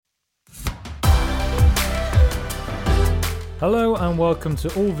Hello and welcome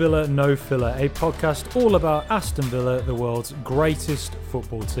to All Villa No Filler, a podcast all about Aston Villa, the world's greatest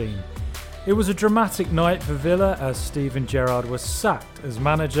football team. It was a dramatic night for Villa as Steven Gerrard was sacked as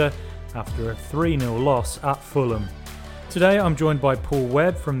manager after a 3-0 loss at Fulham. Today I'm joined by Paul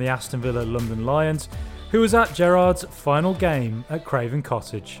Webb from the Aston Villa London Lions, who was at Gerrard's final game at Craven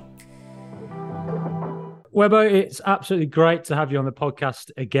Cottage. Webbo, it's absolutely great to have you on the podcast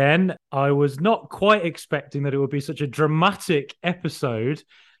again. I was not quite expecting that it would be such a dramatic episode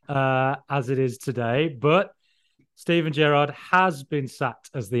as it is today, but Steven Gerrard has been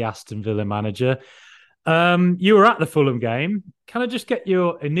sacked as the Aston Villa manager. You were at the Fulham game. Can I just get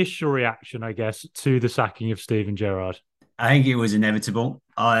your initial reaction, I guess, to the sacking of Steven Gerrard? I think it was inevitable.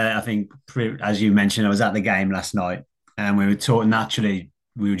 I think, as you mentioned, I was at the game last night and we were talking naturally.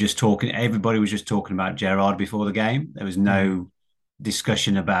 We were just talking, everybody was just talking about Gerrard before the game. There was no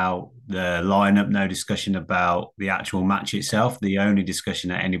discussion about the lineup, no discussion about the actual match itself. The only discussion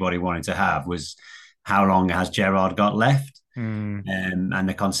that anybody wanted to have was how long has Gerrard got left? And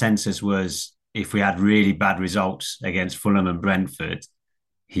the consensus was if we had really bad results against Fulham and Brentford,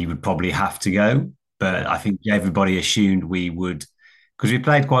 he would probably have to go. But I think everybody assumed we would, because we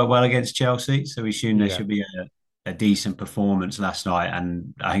played quite well against Chelsea. So we assumed there should be a decent performance last night,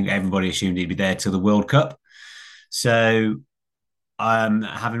 and I think everybody assumed he'd be there till the World Cup. So,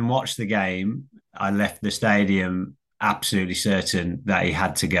 having watched the game, I left the stadium absolutely certain that he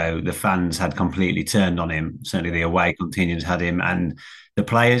had to go. The fans had completely turned on him. Certainly, the away contingent had him, and the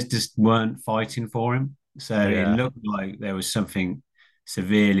players just weren't fighting for him. So it looked like there was something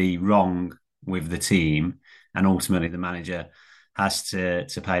severely wrong with the team, and ultimately the manager has to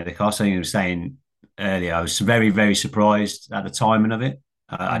pay the cost. I think he was saying earlier, I was very, very surprised at the timing of it.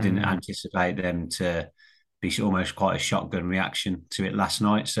 I didn't anticipate them to be almost quite a shotgun reaction to it last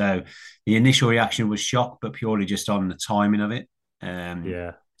night. So the initial reaction was shock, but purely just on the timing of it.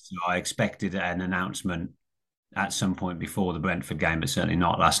 So I expected an announcement at some point before the Brentford game, but certainly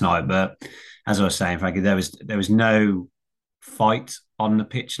not last night. But as I was saying, Frankie, there was no fight on the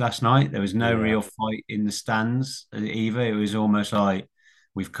pitch last night. There was no real fight in the stands either. It was almost like,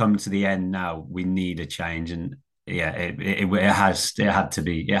 we've come to the end now. We need a change, and it had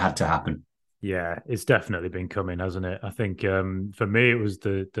to happen. Yeah, it's definitely been coming, hasn't it? I think for me, it was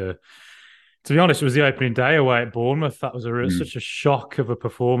the to be honest, it was the opening day away at Bournemouth. That was such a shock of a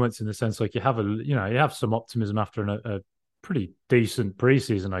performance in the sense like you have some optimism after a pretty decent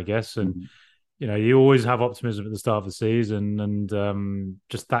preseason, I guess, and you always have optimism at the start of the season, and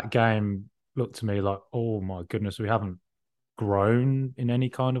just that game looked to me like, oh my goodness, we haven't grown in any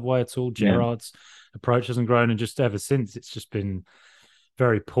kind of way at all. Gerrard's approach hasn't grown, and just ever since it's just been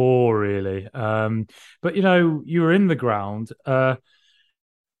very poor, really. But you were in the ground. I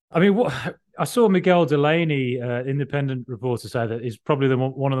mean, what I saw Miguel Delaney, independent reporter, say that is probably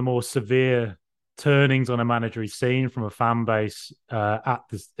one of the more severe turnings on a manager he's seen from a fan base at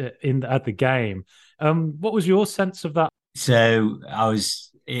the game. What was your sense of that? So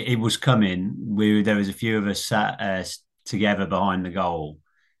it was coming. There was a few of us sat together behind the goal.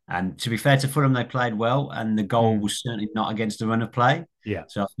 And to be fair to Fulham, they played well, and the goal was certainly not against the run of play. Yeah.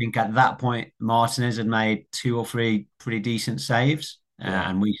 So I think at that point, Martinez had made 2 or 3 pretty decent saves.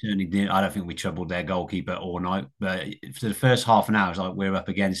 And we certainly did. I don't think we troubled their goalkeeper all night. But for the first half an hour, it was like we're up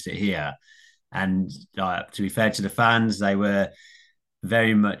against it here. And to be fair to the fans, they were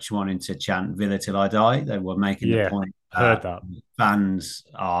very much wanting to chant Villa till I die. They were making the point heard that fans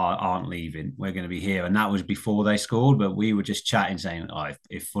aren't leaving. We're going to be here. And that was before they scored, but we were just chatting, saying,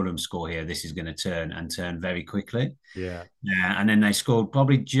 if Fulham score here, this is going to turn very quickly. And then they scored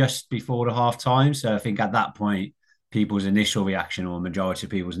probably just before the half time. So I think at that point, people's initial reaction, or majority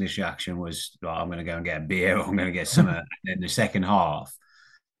of people's initial reaction, was, I'm going to go and get a beer, or I'm going to get some. And in the second half,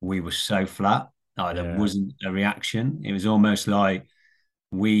 we were so flat. There wasn't a reaction. It was almost like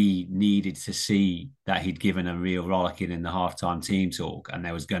we needed to see that he'd given a real rollicking in the halftime team talk, and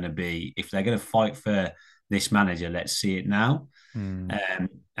there was going to be, if they're going to fight for this manager, let's see it now. And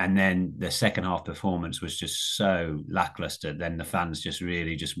then the second half performance was just so lackluster. Then the fans just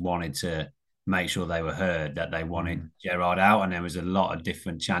really just wanted to make sure they were heard, that they wanted Gerrard out, and there was a lot of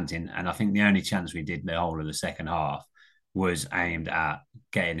different chanting. And I think the only chance we did the whole of the second half was aimed at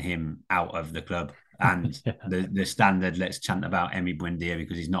getting him out of the club. And the standard, let's chant about Emi Buendia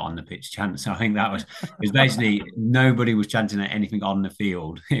because he's not on the pitch chant. So I think it was basically nobody was chanting at anything on the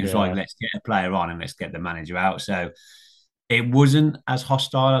field. It was like, let's get a player on and let's get the manager out. So it wasn't as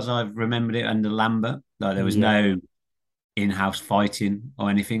hostile as I've remembered it under Lambert. Like there was no in-house fighting or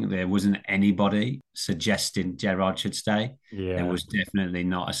anything. There wasn't anybody suggesting Gerrard should stay. There was definitely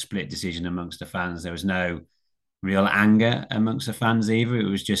not a split decision amongst the fans. There was no real anger amongst the fans either. It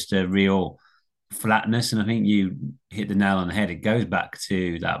was just a real flatness. And I think you hit the nail on the head. It goes back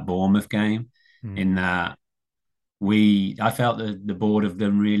to that Bournemouth game Mm, in that I felt the board have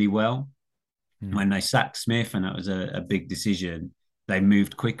done really well mm, when they sacked Smith, and that was a big decision. They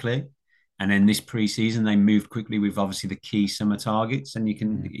moved quickly. And then this preseason, they moved quickly with obviously the key summer targets. And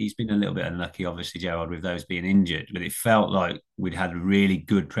mm, he's been a little bit unlucky, obviously, Gerard, with those being injured. But it felt like we'd had really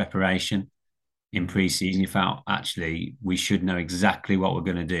good preparation in mm, pre-season. You felt actually we should know exactly what we're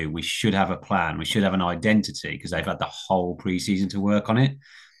going to do. We should have a plan. We should have an identity because they've had the whole pre-season to work on it.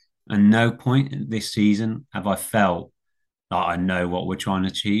 And no point this season have I felt like I know what we're trying to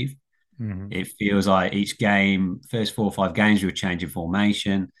achieve. mm. It feels like each game, first 4 or 5 games, we were changing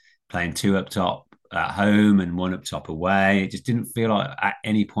formation, playing two up top at home and one up top away. It just didn't feel like at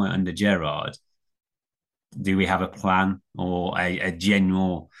any point under Gerard do we have a plan or a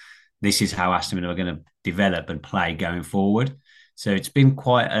general, this is how Aston Villa are going to develop and play going forward. So it's been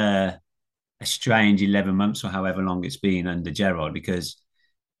quite a strange 11 months or however long it's been under Gerard because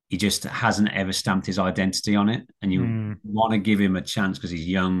he just hasn't ever stamped his identity on it. And you Mm. want to give him a chance because he's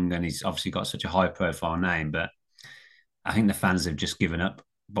young and he's obviously got such a high profile name. But I think the fans have just given up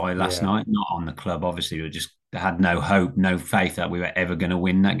by last Yeah. night, not on the club, obviously, we just had no hope, no faith that we were ever going to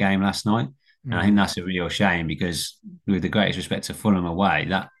win that game last night. And I think Mm. that's a real shame because, with the greatest respect to Fulham away,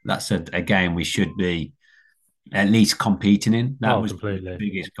 that's a game we should be at least competing in. That Oh, was the completely.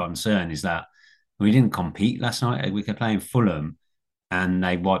 biggest concern is that we didn't compete last night. We could play in Fulham and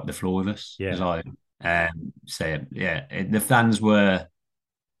they wiped the floor with us. As Yeah. I say, yeah, the fans were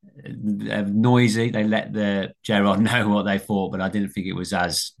noisy. They let the Gerard know what they thought, but I didn't think it was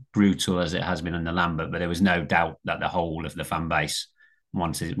as brutal as it has been under Lambert. But there was no doubt that the whole of the fan base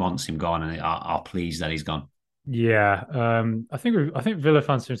wants him gone and are pleased that he's gone. Yeah. I think Villa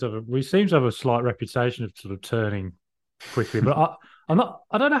fans seem to have a slight reputation of sort of turning quickly, but I'm not.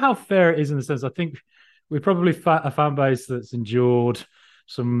 I don't know how fair it is in the sense. I think we're probably a fan base that's endured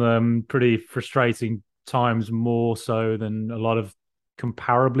some pretty frustrating times more so than a lot of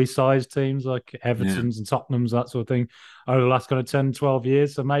comparably sized teams like Yeah. Everton's and Tottenham's, that sort of thing, over the last kind of 10, 12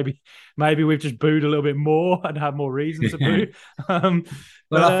 years. So maybe we've just booed a little bit more and had more reason to Yeah. boo. Um,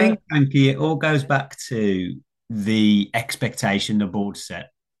 Well, but I think, Frankie, it all goes back to the expectation the board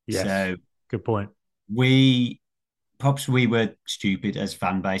set. yes, So good point. we perhaps we were stupid as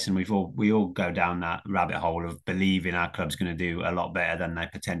fan base, and we all go down that rabbit hole of believing our club's going to do a lot better than they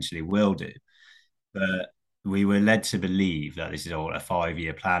potentially will do. But we were led to believe that this is all a 5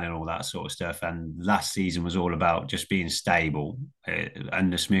 year plan and all that sort of stuff. And last season was all about just being stable.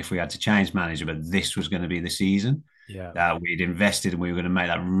 Under Smith, we had to change manager, but this was going to be the season Yeah. that we'd invested and we were going to make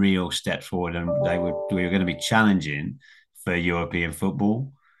that real step forward. And we were going to be challenging for European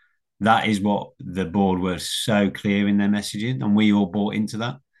football. That is what the board were so clear in their messaging, and we all bought into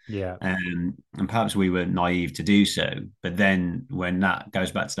that. Yeah. And perhaps we were naive to do so. But then when that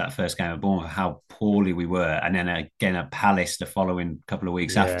goes back to that first game of Bournemouth, how poorly we were. And then again at Palace the following couple of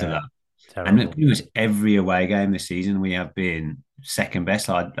weeks after Yeah. that. And Terrible. pretty much every away game this season, we have been second best.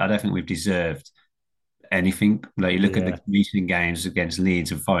 I don't think we've deserved anything. Like you look at the Yeah. recent games against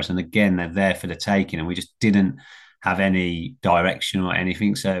Leeds and Forest, and again, they're there for the taking. And we just didn't have any direction or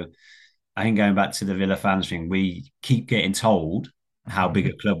anything. So I think going back to the Villa fans thing, we keep getting told how big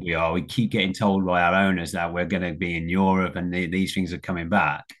a club we are. We keep getting told by our owners that we're going to be in Europe and these things are coming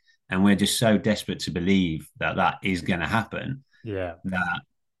back. And we're just so desperate to believe that that is going to happen Yeah. that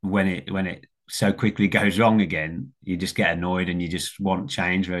when it so quickly goes wrong again, you just get annoyed and you just want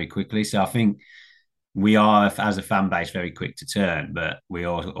change very quickly. So I think we are, as a fan base, very quick to turn, but we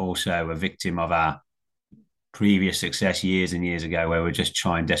are also a victim of our previous success years and years ago where we're just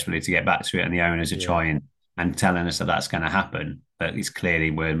trying desperately to get back to it and the owners are Yeah. trying and telling us that that's going to happen, but it's clearly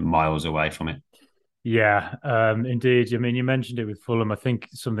we're miles away from it. Yeah, indeed. I mean, you mentioned it with Fulham. I think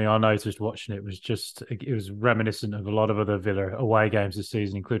something I noticed watching it was just it was reminiscent of a lot of other Villa away games this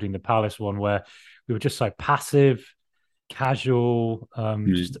season, including the Palace one, where we were just so passive, casual,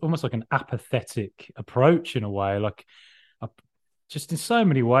 just Mm. almost like an apathetic approach in a way. Like, uh, just in so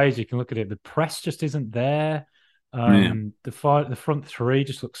many ways, you can look at it. The press just isn't there. Yeah. The front three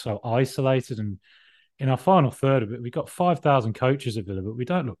just looks so isolated and in our final third of it, we got 5,000 coaches at Villa, but we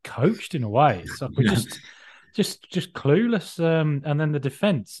don't look coached in a way. It's like we're just clueless. And then the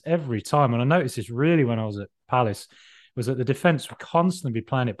defense every time, and I noticed this really when I was at Palace, was that the defense would constantly be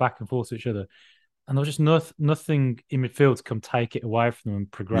playing it back and forth to each other, and there was just nothing in midfield to come take it away from them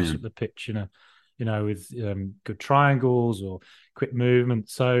and progress Yeah. up the pitch. With good triangles or quick movement.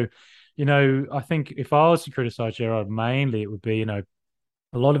 So, I think if I was to criticize Gerard mainly, it would be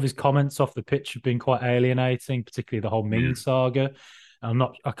A lot of his comments off the pitch have been quite alienating, particularly the whole Yeah. Ming saga.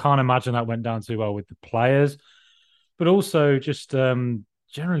 I can't imagine that went down too well with the players, but also just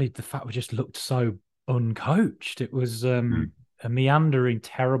generally the fact we just looked so uncoached. It was Mm. a meandering,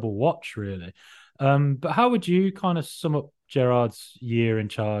 terrible watch, really. But how would you kind of sum up Gerard's year in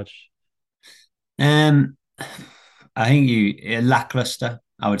charge? Um, I think lackluster.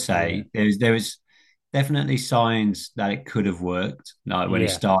 I would Yeah, say there was definitely signs that it could have worked. Like when he yeah,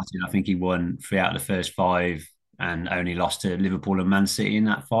 started, I think he won three out of the first five and only lost to Liverpool and Man City in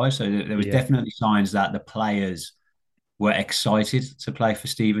that five. So there was yeah, definitely signs that the players were excited to play for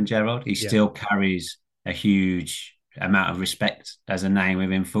Steven Gerrard. He yeah, still carries a huge amount of respect as a name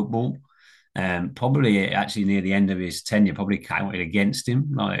within football. Probably actually near the end of his tenure, probably counted against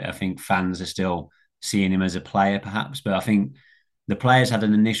him. Like I think fans are still seeing him as a player, perhaps, but I think the players had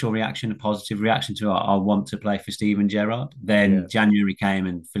an initial reaction, a positive reaction to, I want to play for Steven Gerrard. Then yeah, January came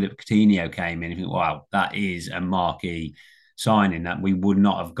and Philip Coutinho came in. And you think, wow, that is a marquee signing that we would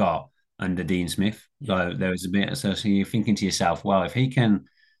not have got under Dean Smith. yeah, So there was a bit. So you're thinking to yourself, well, if he can,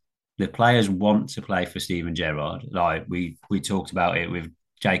 the players want to play for Steven Gerrard. Like we talked about it with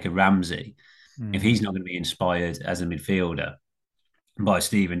Jacob Ramsey. If mm, he's not going to be inspired as a midfielder by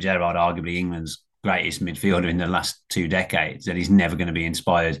Steven Gerrard, arguably England's greatest midfielder in the last 2 decades, then he's never going to be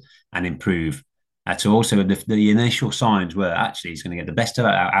inspired and improve at all. So the initial signs were actually he's going to get the best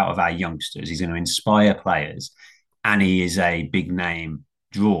out of our youngsters. He's going to inspire players, and he is a big name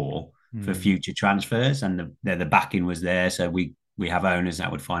draw for mm, future transfers. And the backing was there, so we have owners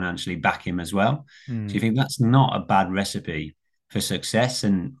that would financially back him as well. So you mm, think that's not a bad recipe for success.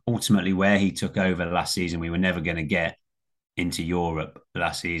 And ultimately, where he took over last season, we were never going to get into Europe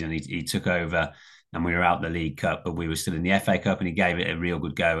last season. He took over and we were out the League Cup, but we were still in the FA Cup, and he gave it a real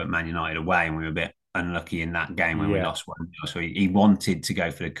good go at Man United away, and we were a bit unlucky in that game when we yeah, lost 1-0. So he wanted to go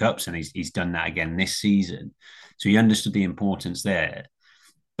for the cups, and he's done that again this season. So he understood the importance there.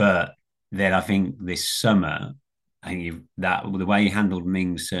 But then I think this summer, I think that the way he handled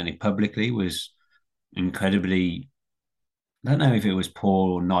Mings certainly publicly was incredibly. I don't know if it was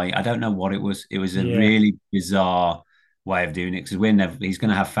poor or not. I don't know what it was. It was a yeah, really bizarre way of doing it because he's going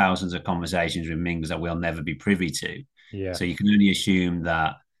to have thousands of conversations with Mings that we'll never be privy to. yeah. So you can only assume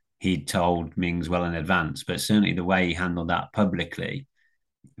that he'd told Mings well in advance. But certainly the way he handled that publicly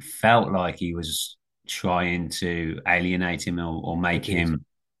felt like he was trying to alienate him or make It did. him.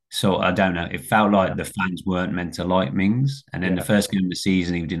 So I don't know. It felt Yeah, like the fans weren't meant to like Mings. And then the yeah, first game of the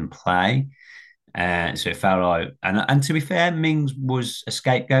season, he didn't play. So it felt like, and to be fair, Mings was a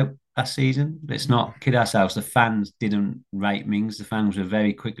scapegoat last season. Let's not kid ourselves. The fans didn't rate Mings. The fans were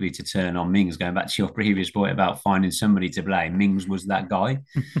very quickly to turn on Mings. Going back to your previous point about finding somebody to blame, Mings was that guy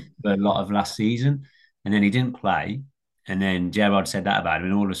for a lot of last season, and then he didn't play. And then Gerard said that about him,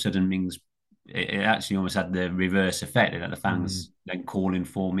 and all of a sudden Mings, it actually almost had the reverse effect that the mm, fans then calling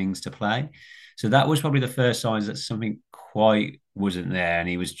for Mings to play. So that was probably the first signs that something quite wasn't there, and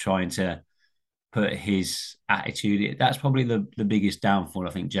he was trying to put his attitude. That's probably the biggest downfall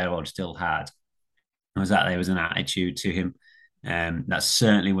I think Gerard still had, was that there was an attitude to him. That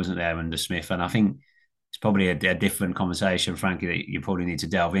certainly wasn't there under Smith. And I think it's probably a different conversation, Frankie, that you probably need to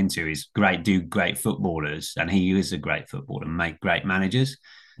delve into. Is great footballers, and he is a great footballer, make great managers.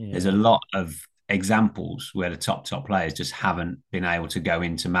 There's a yeah, lot of examples where the top players just haven't been able to go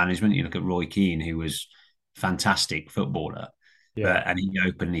into management. You look at Roy Keane, who was fantastic footballer, yeah, and he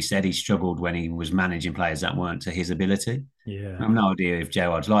openly said he struggled when he was managing players that weren't to his ability. I yeah, have no idea if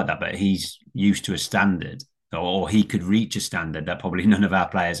Gerard's like that, but he's used to a standard, or he could reach a standard that probably none of our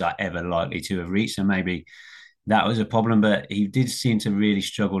players are ever likely to have reached. So maybe that was a problem, but he did seem to really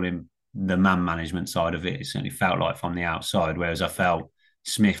struggle in the man management side of it. It certainly felt like from the outside, whereas I felt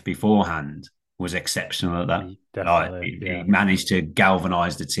Smith beforehand was exceptional at that. Like definitely, he yeah, managed to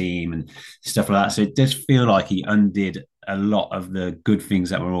galvanize the team and stuff like that. So it does feel like he undid a lot of the good things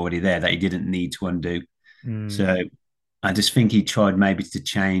that were already there that he didn't need to undo. mm, So I just think he tried maybe to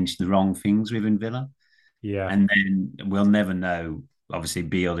change the wrong things within Villa. yeah, And then we'll never know. Obviously,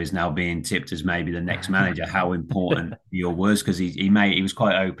 Beale is now being tipped as maybe the next manager. How important Beale was, because he was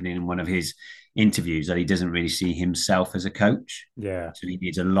quite open in one of his interviews that he doesn't really see himself as a coach. yeah, So he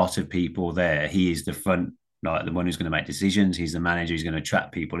needs a lot of people there. He is the front, like the one who's going to make decisions. He's the manager who's going to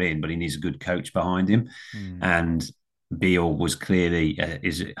trap people in, but he needs a good coach behind him. mm, And Beale was clearly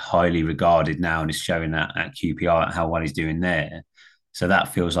is highly regarded now and is showing that at QPR how well he's doing there. So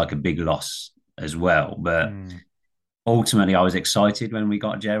that feels like a big loss as well. But mm, ultimately, I was excited when we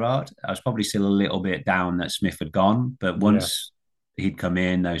got Gerard. I was probably still a little bit down that Smith had gone, but yeah, once he'd come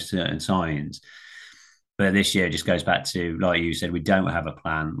in, those certain signs. But this year it just goes back to, like you said, we don't have a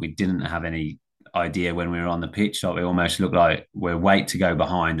plan. We didn't have any idea when we were on the pitch. Like we almost look like we're wait to go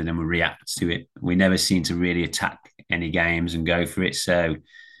behind and then we react to it. We never seem to really attack any games and go for it. So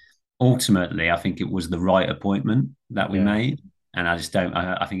ultimately, I think it was the right appointment that we Yeah. made. And I just don't,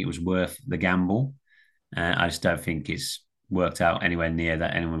 I think it was worth the gamble. I just don't think it's worked out anywhere near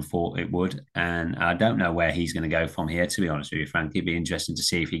that anyone thought it would. And I don't know where he's going to go from here, to be honest with you, Frank. It'd be interesting to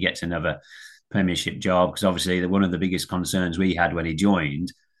see if he gets another Premiership job, because obviously one of the biggest concerns we had when he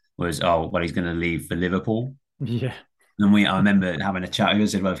joined was, oh, well, he's going to leave for Liverpool. Yeah. And I remember having a chat. He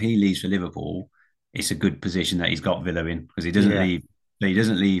said, well, if he leaves for Liverpool, it's a good position that he's got Villa in, because he doesn't Yeah. leave. He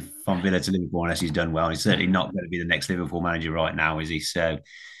doesn't leave from Villa to Liverpool unless he's done well. He's certainly not going to be the next Liverpool manager right now, is he? So,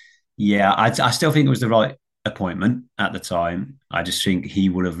 yeah, I still think it was the right appointment at the time. I just think he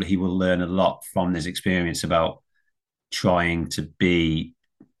will learn a lot from this experience about trying to be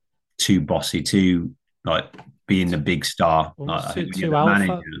too bossy, too like being the big star. Like, I Almost think when you're too the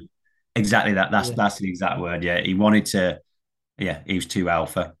manager, alpha. exactly that. That's Yeah. that's the exact word. Yeah, he wanted to. Yeah, he was too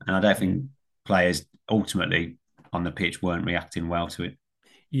alpha, and I don't Yeah. think players ultimately on the pitch weren't reacting well to it.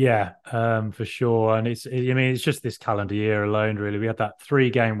 Yeah, for sure. And I mean, it's just this calendar year alone, really. We had that 3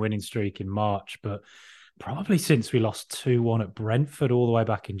 game winning streak in March, but probably since we lost 2-1 at Brentford all the way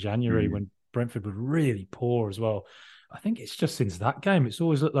back in January Mm. when Brentford were really poor as well. I think it's just since that game. It's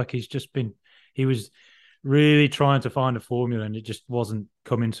always looked like he was really trying to find a formula and it just wasn't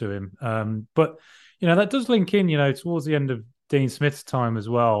coming to him. But, that does link in, towards the end of Dean Smith's time as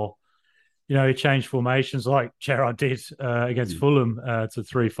well. He changed formations like Gerrard did against Mm. Fulham to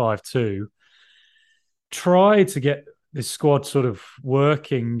 3-5-2. Tried to get this squad sort of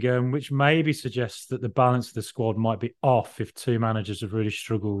working, which maybe suggests that the balance of the squad might be off if two managers have really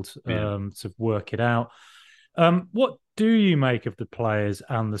struggled Yeah. to work it out. What do you make of the players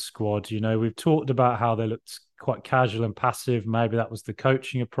and the squad? We've talked about how they looked quite casual and passive. Maybe that was the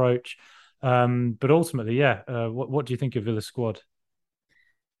coaching approach. But ultimately, yeah, what do you think of Villa squad?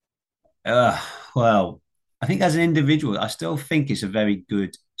 Uh, well, I think as an individual, I still think it's a very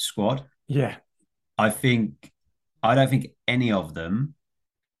good squad. Yeah, I think I don't think any of them,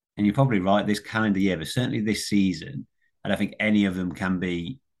 and you're probably right, this calendar year, but certainly this season, I don't think any of them can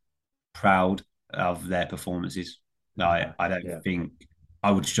be proud of their performances. yeah, I don't yeah. think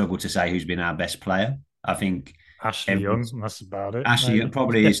I would struggle to say who's been our best player. I think Ashley every Young, that's about it, Ashley maybe.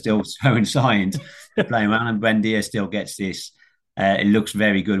 probably is still showing signs of playing well, and Buendia still gets this. It looks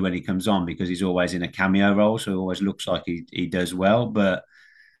very good when he comes on because he's always in a cameo role, so it always looks like he does well. But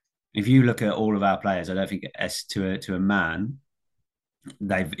if you look at all of our players, I don't think as to a man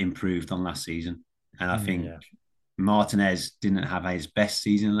they've improved on last season, and I think Yeah. Martinez didn't have his best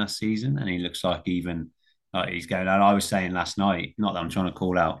season last season, and he looks like even like he's going out. I was saying last night, not that I'm trying to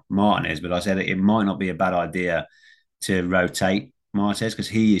call out Martinez, but I said it might not be a bad idea to rotate Martinez because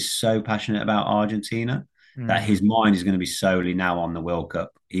he is so passionate about Argentina that his Mm. mind is going to be solely now on the World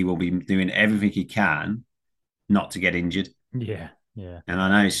Cup. He will be doing everything he can not to get injured. Yeah. Yeah. And I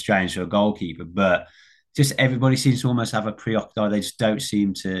know it's strange for a goalkeeper, but just everybody seems to almost have a preoccupied. They just don't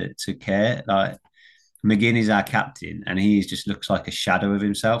seem to care. Like McGinn is our captain, and he just looks like a shadow of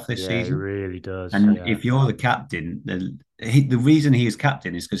himself this Yeah, he season. really does. And Yeah. if you're the captain, the reason he is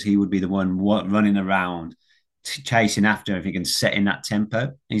captain is because he would be the one running around, chasing after everything and setting that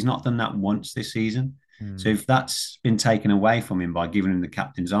tempo. He's not done that once this season. So Mm. if that's been taken away from him by giving him the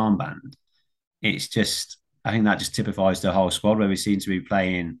captain's armband, it's just, I think that just typifies the whole squad where we seem to be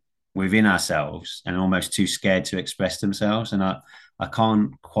playing within ourselves and almost too scared to express themselves. And I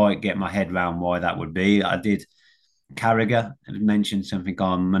can't quite get my head around why that would be. I did Carragher mentioned something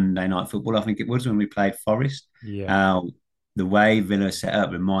on Monday Night Football, I think it was when we played Forest. Yeah. How the way Villa set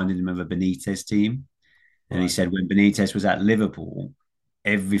up reminded him of a Benitez team. And he Right. said when Benitez was at Liverpool,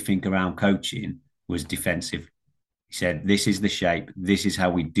 everything around coaching was defensive. He said, this is the shape. This is how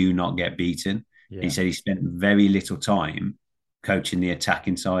we do not get beaten. And he Yeah. said he spent very little time coaching the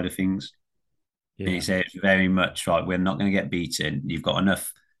attacking side of things. And he Yeah. said, it's very much like, we're not going to get beaten. You've got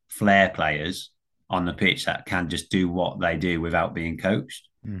enough flair players on the pitch that can just do what they do without being coached.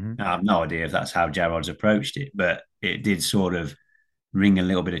 Hmm. Now, I have no idea if that's how Gerrard's approached it, but it did sort of ring a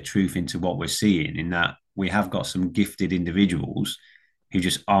little bit of truth into what we're seeing in that we have got some gifted individuals who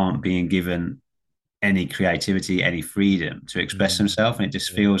just aren't being given any creativity, any freedom to express Mm. themselves. And it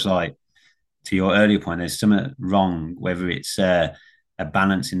just Yeah. feels like, to your earlier point, there's something wrong, whether it's a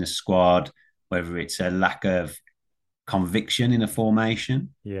balance in the squad, whether it's a lack of conviction in a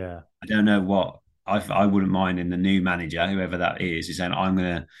formation. Yeah. I don't know what I wouldn't mind in the new manager, whoever that is saying, I'm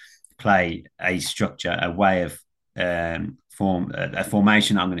going to play a structure, a way of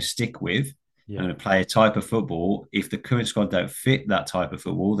formation that I'm going to stick with Yeah. I'm going to play a type of football. If the current squad don't fit that type of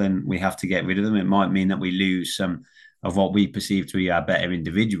football, then we have to get rid of them. It might mean that we lose some of what we perceive to be our better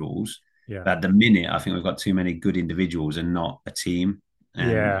individuals. Yeah. But at the minute, I think we've got too many good individuals and not a team.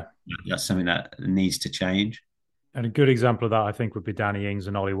 And Yeah. that's something that needs to change. And a good example of that, I think, would be Danny Ings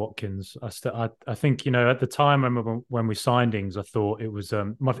and Ollie Watkins. I think, at the time when we signed Ings, I thought it was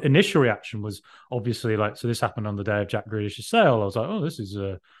my initial reaction was obviously like, so this happened on the day of Jack Grealish's sale. I was like, oh, this is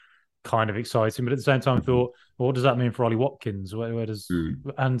kind of exciting, but at the same time, I thought, well, what does that mean for Ollie Watkins? Where does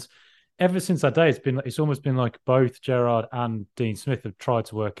and ever since that day, it's almost been like both Gerrard and Dean Smith have tried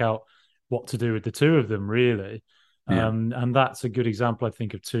to work out what to do with the two of them, really. Yeah. And that's a good example, I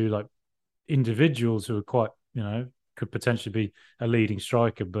think, of two like individuals who are quite, could potentially be a leading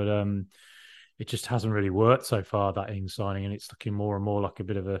striker, but it just hasn't really worked so far, that Ings signing, and it's looking more and more like a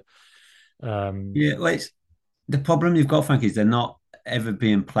bit of a Yeah. Well, the problem you've got, Frank, is they're not ever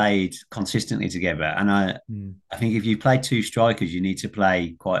being played consistently together. And I think if you play two strikers, you need to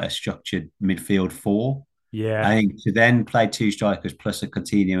play quite a structured midfield four. yeah, I think to then play two strikers plus a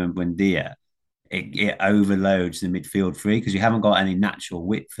Coutinho and Buendia, it overloads the midfield three because you haven't got any natural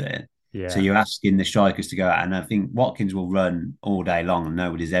width there. So yeah, you're asking the strikers to go out, and I think Watkins will run all day long, and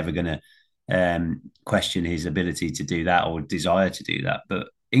nobody's ever going to question his ability to do that or desire to do that. But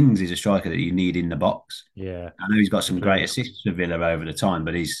Ings is a striker that you need in the box. yeah, I know he's got some great completely. assists for Villa over the time,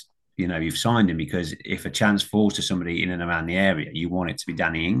 but you've signed him because if a chance falls to somebody in and around the area, you want it to be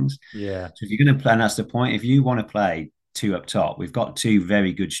Danny Ings. Yeah, So if you're going to play, and that's the point, if you want to play two up top, we've got two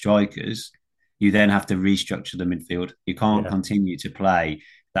very good strikers. You then have to restructure the midfield. You can't yeah, continue to play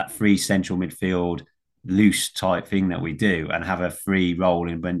that free central midfield loose type thing that we do and have a free role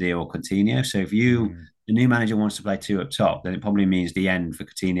in Buendia or Coutinho. So if the new manager wants to play two up top, then it probably means the end for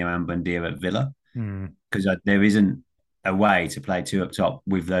Coutinho and Buendia at Villa because there isn't a way to play two up top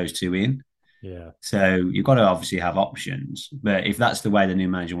with those two in. yeah, So you've got to obviously have options. But if that's the way the new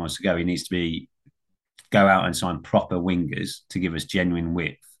manager wants to go, he needs to go out and sign proper wingers to give us genuine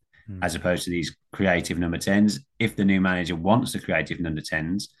width, as opposed to these creative number 10s. If the new manager wants the creative number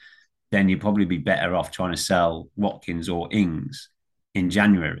 10s, then you'd probably be better off trying to sell Watkins or Ings in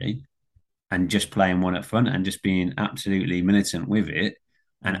January and just playing one up front and just being absolutely militant with it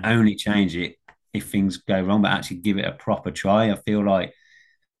and only change it if things go wrong, but actually give it a proper try. I feel like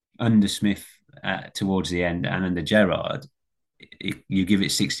under Smith towards the end and under Gerrard, you give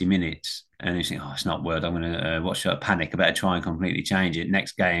it 60 minutes and you think, oh, it's not worth. I'm going to watch that panic. I better try and completely change it.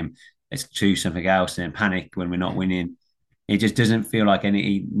 Next game, let's choose something else and panic when we're not winning. It just doesn't feel like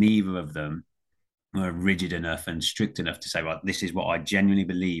neither of them are rigid enough and strict enough to say, well, this is what I genuinely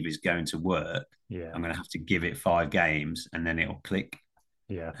believe is going to work. yeah, I'm going to have to give it 5 games and then it'll click.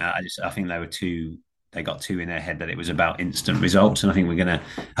 yeah, I think they got too in their head that it was about instant results. And I think we're going to,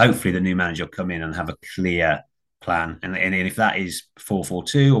 hopefully the new manager will come in and have a clear plan. And if that is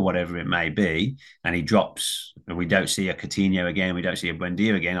 4-4-2 or whatever it may be, and he drops, and we don't see a Coutinho again, we don't see a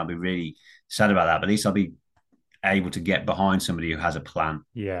Buendia again, I'll be really sad about that. But at least I'll be able to get behind somebody who has a plan.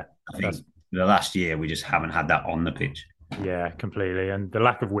 yeah. I think the last year we just haven't had that on the pitch. Yeah, completely. And the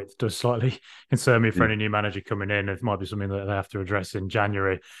lack of width does slightly concern me for any new manager coming in. It might be something that they have to address in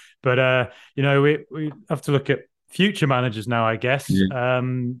January. But we have to look at future managers now, I guess. Yeah.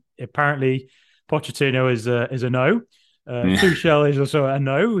 Apparently, Pochettino is a no. Yeah. Tuchel is also a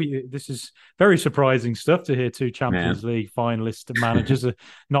no. This is very surprising stuff to hear two Champions League finalist managers are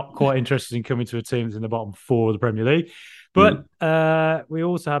not quite interested in coming to a team that's in the bottom four of the Premier League. But we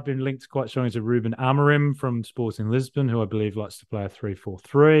also have been linked quite strongly to Ruben Amorim from Sporting Lisbon, who I believe likes to play a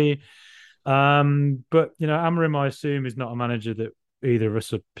 3-4-3. But Amorim, I assume, is not a manager that either of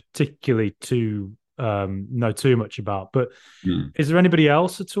us are particularly know too much about. But is there anybody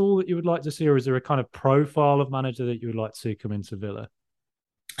else at all that you would like to see, or is there a kind of profile of manager that you would like to see come into Villa?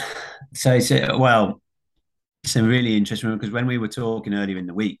 So it's a really interesting one because when we were talking earlier in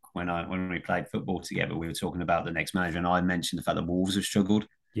the week, when we played football together, we were talking about the next manager, and I mentioned the fact that Wolves have struggled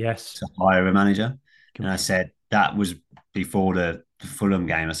to hire a manager, and I said that was before the Fulham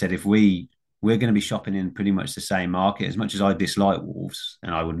game. I said if we're going to be shopping in pretty much the same market, as much as I dislike Wolves,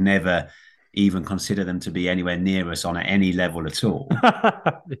 and I would never even consider them to be anywhere near us on any level at all.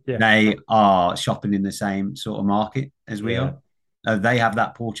 They are shopping in the same sort of market as we are. They have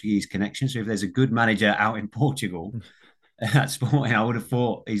that Portuguese connection. So if there's a good manager out in Portugal at Sporting, I would have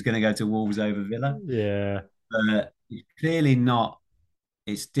thought he's going to go to Wolves over Villa. Yeah. But clearly not.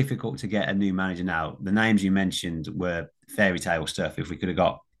 It's difficult to get a new manager now. The names you mentioned were fairy tale stuff. If we could have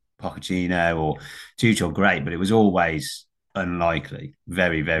got Pochettino or Tuchel, great, but it was always unlikely,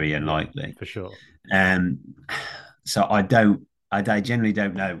 very, very unlikely. For sure. So I don't I generally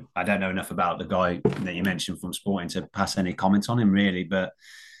don't know. I don't know enough about the guy that you mentioned from Sporting to pass any comments on him, really. But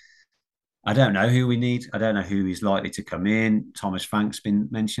I don't know who we need. I don't know who is likely to come in. Thomas Frank's been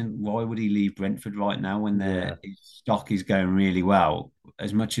mentioned. Why would he leave Brentford right now when Yeah, his stock is going really well?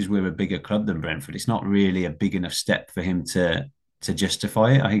 As much as we're a bigger club than Brentford, it's not really a big enough step for him to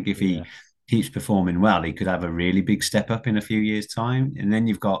justify it. I think if yeah, he keeps performing well, he could have a really big step up in a few years' time. And then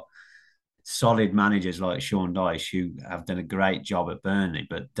you've got solid managers like Sean Dyche who have done a great job at Burnley,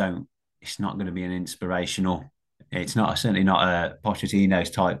 but don't. It's not going to be an inspirational. It's not certainly not a Pochettino's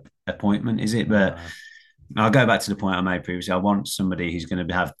type appointment, is it? But no, I'll go back to the point I made previously. I want somebody who's going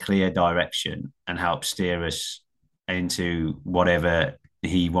to have clear direction and help steer us into whatever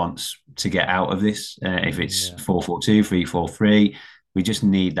he wants to get out of this. If it's yeah, 4-4-2, 3-4-3, we just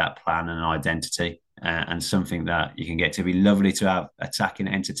need that plan and identity and something that you can get to. Be lovely to have attacking,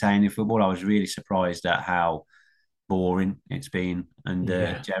 entertaining football. I was really surprised at how boring it's been under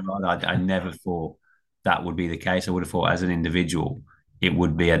yeah, Gerrard. I never thought that would be the case. I would have thought as an individual, it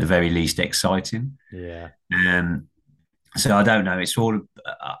would be at the very least exciting. yeah. Um, so I don't know. It's all.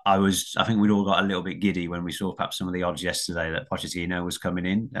 I think we'd all got a little bit giddy when we saw perhaps some of the odds yesterday that Pochettino was coming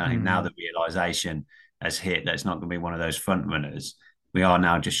in. I think now Mm. the realization has hit that it's not going to be one of those front runners. We are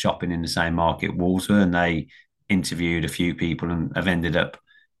now just shopping in the same market Wolves were, and they interviewed a few people and have ended up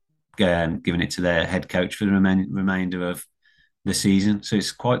giving it to their head coach for the remainder of the season. So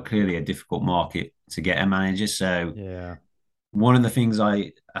it's quite clearly a difficult market to get a manager. So Yeah. one of the things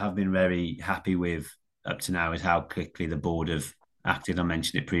I have been very happy with up to now is how quickly the board have acted. I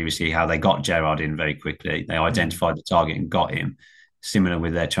mentioned it previously, how they got Gerrard in very quickly. They Mm. identified the target and got him. Similar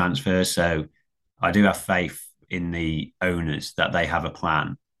with their transfers. So I do have faith in the owners that they have a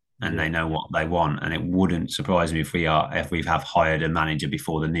plan and they Yeah. know what they want. And it wouldn't surprise me if we have hired a manager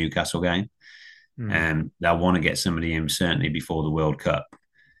before the Newcastle game. Mm. And they'll want to get somebody in certainly before the World Cup.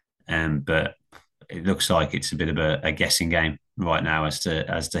 But it looks like it's a bit of a guessing game right now as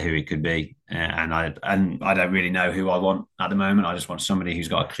to who it could be. And I don't really know who I want at the moment. I just want somebody who's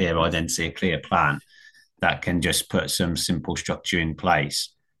got a clear identity, a clear plan that can just put some simple structure in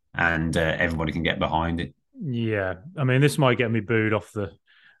place, and everybody can get behind it. Yeah. I mean, this might get me booed off the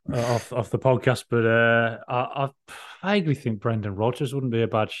off the podcast, but I vaguely think Brendan Rodgers wouldn't be a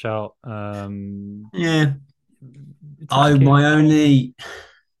bad shout. Yeah, I Attacking. my only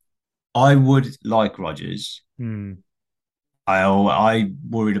I would like Rodgers. Hmm. I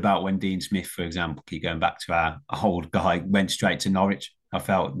worried about when Dean Smith, for example, keep going back to our old guy, went straight to Norwich. I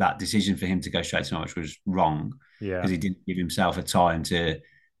felt that decision for him to go straight to Norwich was wrong Yeah. because he didn't give himself a time to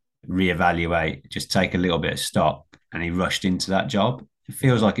reevaluate, just take a little bit of stock, and he rushed into that job. It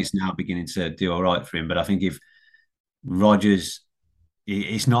feels Yeah. like it's now beginning to do all right for him. But I think if Rodgers,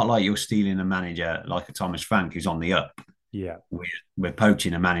 it's not like you're stealing a manager like a Thomas Frank who's on the up. Yeah. We're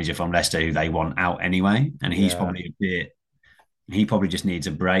poaching a manager from Leicester who they want out anyway, and he's Yeah. probably a bit. He probably just needs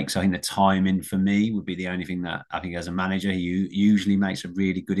a break. So I think the timing for me would be the only thing that I think as a manager, he usually makes a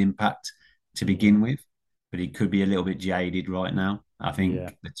really good impact to Yeah. begin with, but he could be a little bit jaded right now. I Yeah.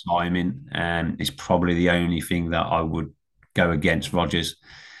 think the timing is probably the only thing that I would go against Rodgers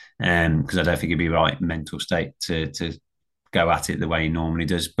because I don't think he'd be right mental state to go at it the way he normally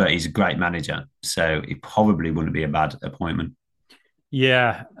does. But he's a great manager, so it probably wouldn't be a bad appointment.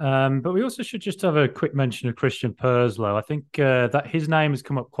 Yeah, but we also should just have a quick mention of Christian Purslow. I think that his name has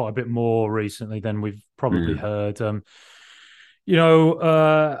come up quite a bit more recently than we've probably Mm. heard.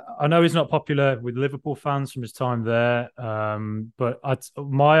 I know he's not popular with Liverpool fans from his time there, but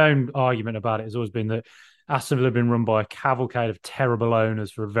my own argument about it has always been that Aston Villa have been run by a cavalcade of terrible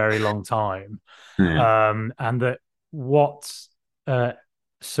owners for a very long time, Yeah. and that what uh,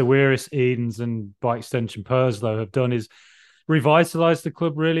 Sawiris, Edens, and by extension Purslow have done is revitalized the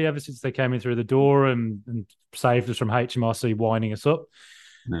club really ever since they came in through the door and saved us from HMRC winding us up.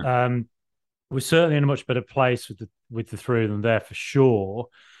 Yeah. Um, we're certainly in a much better place with the three of them there for sure.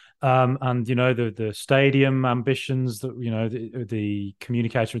 And the stadium ambitions that the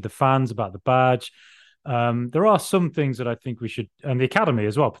communication with the fans about the badge. There are some things that I think we should, and the academy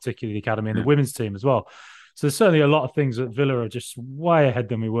as well, particularly the academy and the Yeah. women's team as well. So there's certainly a lot of things that Villa are just way ahead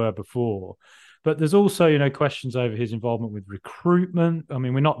than we were before. But there's also, questions over his involvement with recruitment. I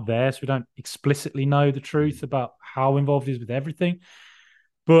mean, we're not there, so we don't explicitly know the truth about how involved he is with everything.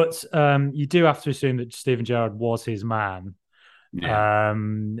 But you do have to assume that Steven Gerrard was his man, Yeah.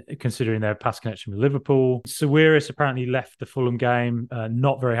 considering their past connection with Liverpool. Sawiris apparently left the Fulham game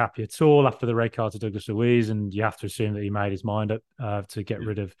not very happy at all after the red card to Douglas Luiz, and you have to assume that he made his mind up to get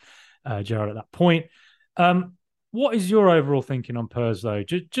rid of Gerrard at that point. What is your overall thinking on Purslow?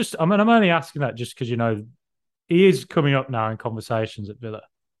 I mean, I'm only asking that just because he is coming up now in conversations at Villa.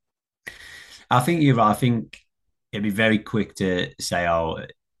 I think you're right. I think it'd be very quick to say, "Oh,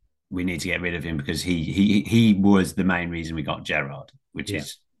 we need to get rid of him because he was the main reason we got Gerrard, which Yeah.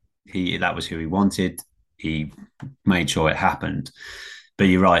 is that was who he wanted. He made sure it happened." But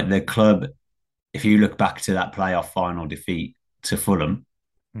you're right. The club, if you look back to that playoff final defeat to Fulham,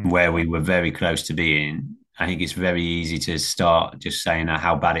 Mm. where we were very close to being, I think it's very easy to start just saying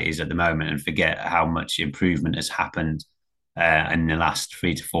how bad it is at the moment and forget how much improvement has happened in the last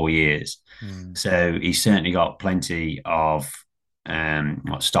 3 to 4 years. Mm. So he's certainly got plenty of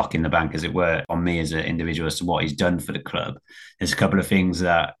stock in the bank, as it were, on me as an individual as to what he's done for the club. There's a couple of things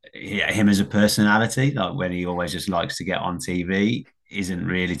that him as a personality, like when he always just likes to get on TV, isn't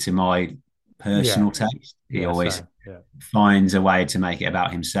really to my Yeah. personal taste. He Yeah. always Same. Yeah. finds a way to make it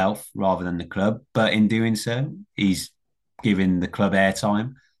about himself rather than the club. But in doing so, he's giving the club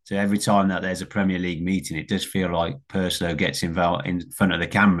airtime. So every time that there's a Premier League meeting, it does feel like Purslow gets involved in front of the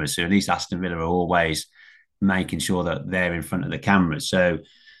cameras. So at least Aston Villa are always making sure that they're in front of the cameras. So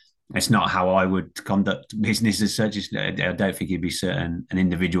it's not how I would conduct business as such. I don't think he'd be certain an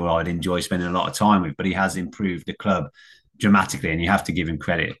individual I'd enjoy spending a lot of time with, but he has improved the club dramatically, and you have to give him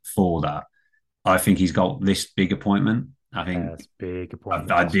credit for that. I think he's got this big appointment. I think That's big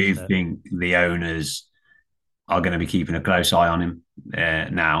appointment. I do think the owners are going to be keeping a close eye on him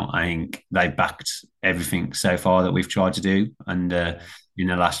now. I think they've backed everything so far that we've tried to do, and in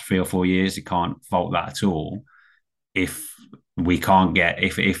the last 3 or 4 years, you can't fault that at all. If we can't get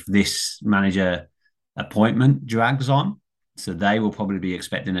if this manager appointment drags on, so they will probably be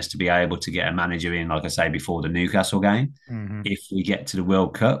expecting us to be able to get a manager in, like I say, before the Newcastle game. Mm-hmm. If we get to the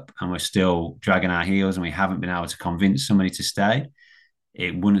World Cup and we're still dragging our heels and we haven't been able to convince somebody to stay,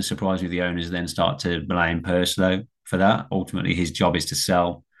 it wouldn't surprise me if the owners then start to blame Purslow for that. Ultimately, his job is to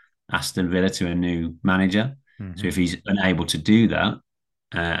sell Aston Villa to a new manager. Mm-hmm. So if he's unable to do that,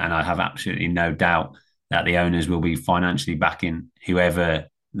 and I have absolutely no doubt that the owners will be financially backing whoever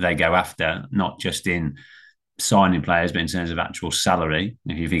they go after, not just in signing players, but in terms of actual salary.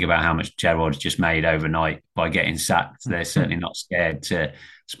 If you think about how much Gerrard's just made overnight by getting sacked, they're certainly not scared to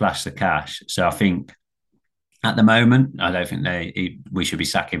splash the cash. So I think at the moment, I don't think we should be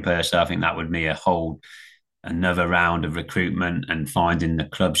sacking Purslow. I think that would be another round of recruitment and finding the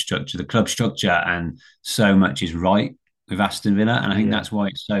club structure. The club structure and so much is right with Aston Villa, and I think that's why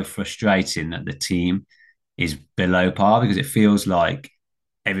it's so frustrating that the team is below par, because it feels like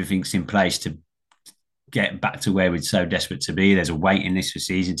everything's in place to get back to where we're so desperate to be. There's a waiting list for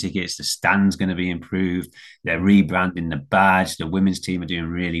season tickets. The stand's going to be improved. They're rebranding the badge. The women's team are doing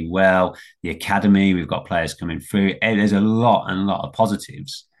really well. The academy, we've got players coming through. There's a lot of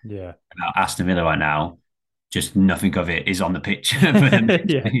positives about Aston Villa right now. Just nothing of it is on the pitch.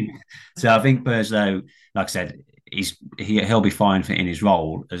 So I think Purslow, like I said, he'll be fine in his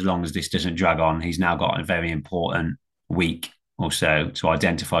role as long as this doesn't drag on. He's now got a very important week or so to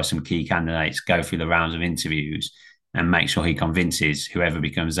identify some key candidates, go through the rounds of interviews, and make sure he convinces whoever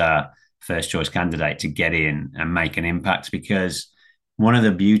becomes our first choice candidate to get in and make an impact. Because one of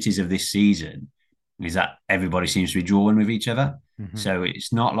the beauties of this season is that everybody seems to be drawing with each other. Mm-hmm. So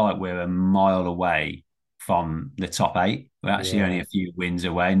it's not like we're a mile away from the top 8. We're actually only a few wins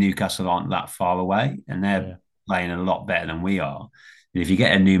away. Newcastle aren't that far away, and they're playing a lot better than we are. And if you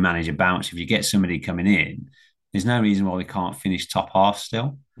get a new manager bounce, if you get somebody coming in, there's no reason why we can't finish top half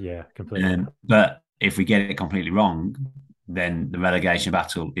still. Yeah, completely. But if we get it completely wrong, then the relegation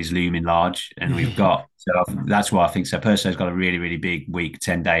battle is looming large, and we've got. So that's why I think so. Purslow has got a really, really big week,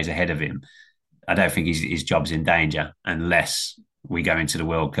 10 days ahead of him. I don't think his job's in danger unless we go into the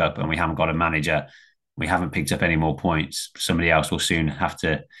World Cup and we haven't got a manager. We haven't picked up any more points. Somebody else will soon have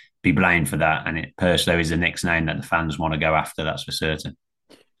to be blamed for that. And Purslow is the next name that the fans want to go after. That's for certain.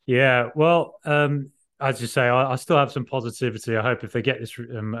 Yeah, well, as you say, I still have some positivity. I hope if they get this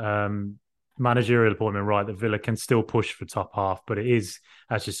managerial appointment right, that Villa can still push for top half. But it is,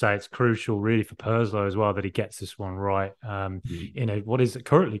 as you say, it's crucial really for Purslow as well that he gets this one right in what is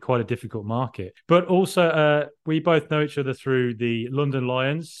currently quite a difficult market. But also, we both know each other through the London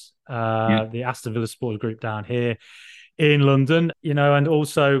Lions, the Aston Villa supporters group down here in London, and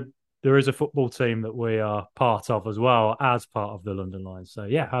also there is a football team that we are part of as well as part of the London Lions. So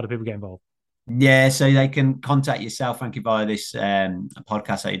yeah, how do people get involved? Yeah, so they can contact yourself, Frankie, via this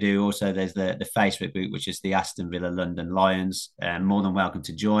podcast that you do. Also, there's the Facebook group, which is the Aston Villa London Lions. More than welcome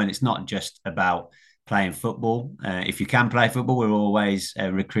to join. It's not just about playing football. If you can play football, we're always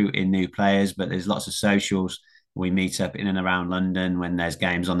recruiting new players, but there's lots of socials. We meet up in and around London when there's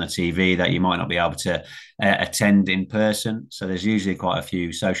games on the TV that you might not be able to attend in person. So there's usually quite a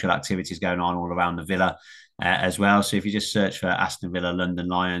few social activities going on all around the Villa. as well. So if you just search for Aston Villa London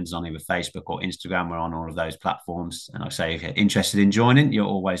Lions on either Facebook or Instagram, we're on all of those platforms. And like I say, if you're interested in joining, you're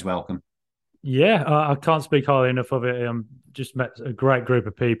always welcome. Yeah, I can't speak highly enough of it. Just met a great group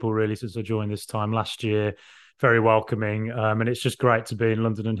of people really since I joined this time last year. Very welcoming, and it's just great to be in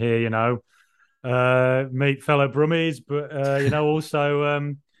London and here, meet fellow Brummies, but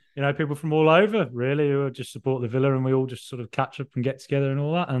also people from all over really who just support the Villa, and we all just sort of catch up and get together and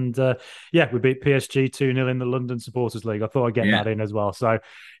all that. And we beat PSG 2-0 in the London Supporters League. I thought I'd get that in as well. So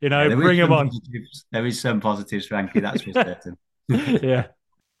bring them on. There is some positives, Frankie. That's for certain. Yeah.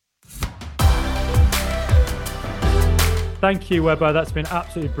 Thank you, Webber. That's been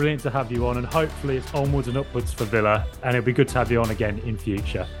absolutely brilliant to have you on, and hopefully it's onwards and upwards for Villa, and it'll be good to have you on again in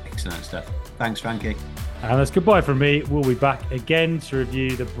future. Excellent stuff. Thanks, Frankie. And that's goodbye from me. We'll be back again to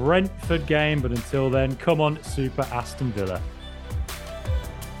review the Brentford game, but until then, come on, Super Aston Villa.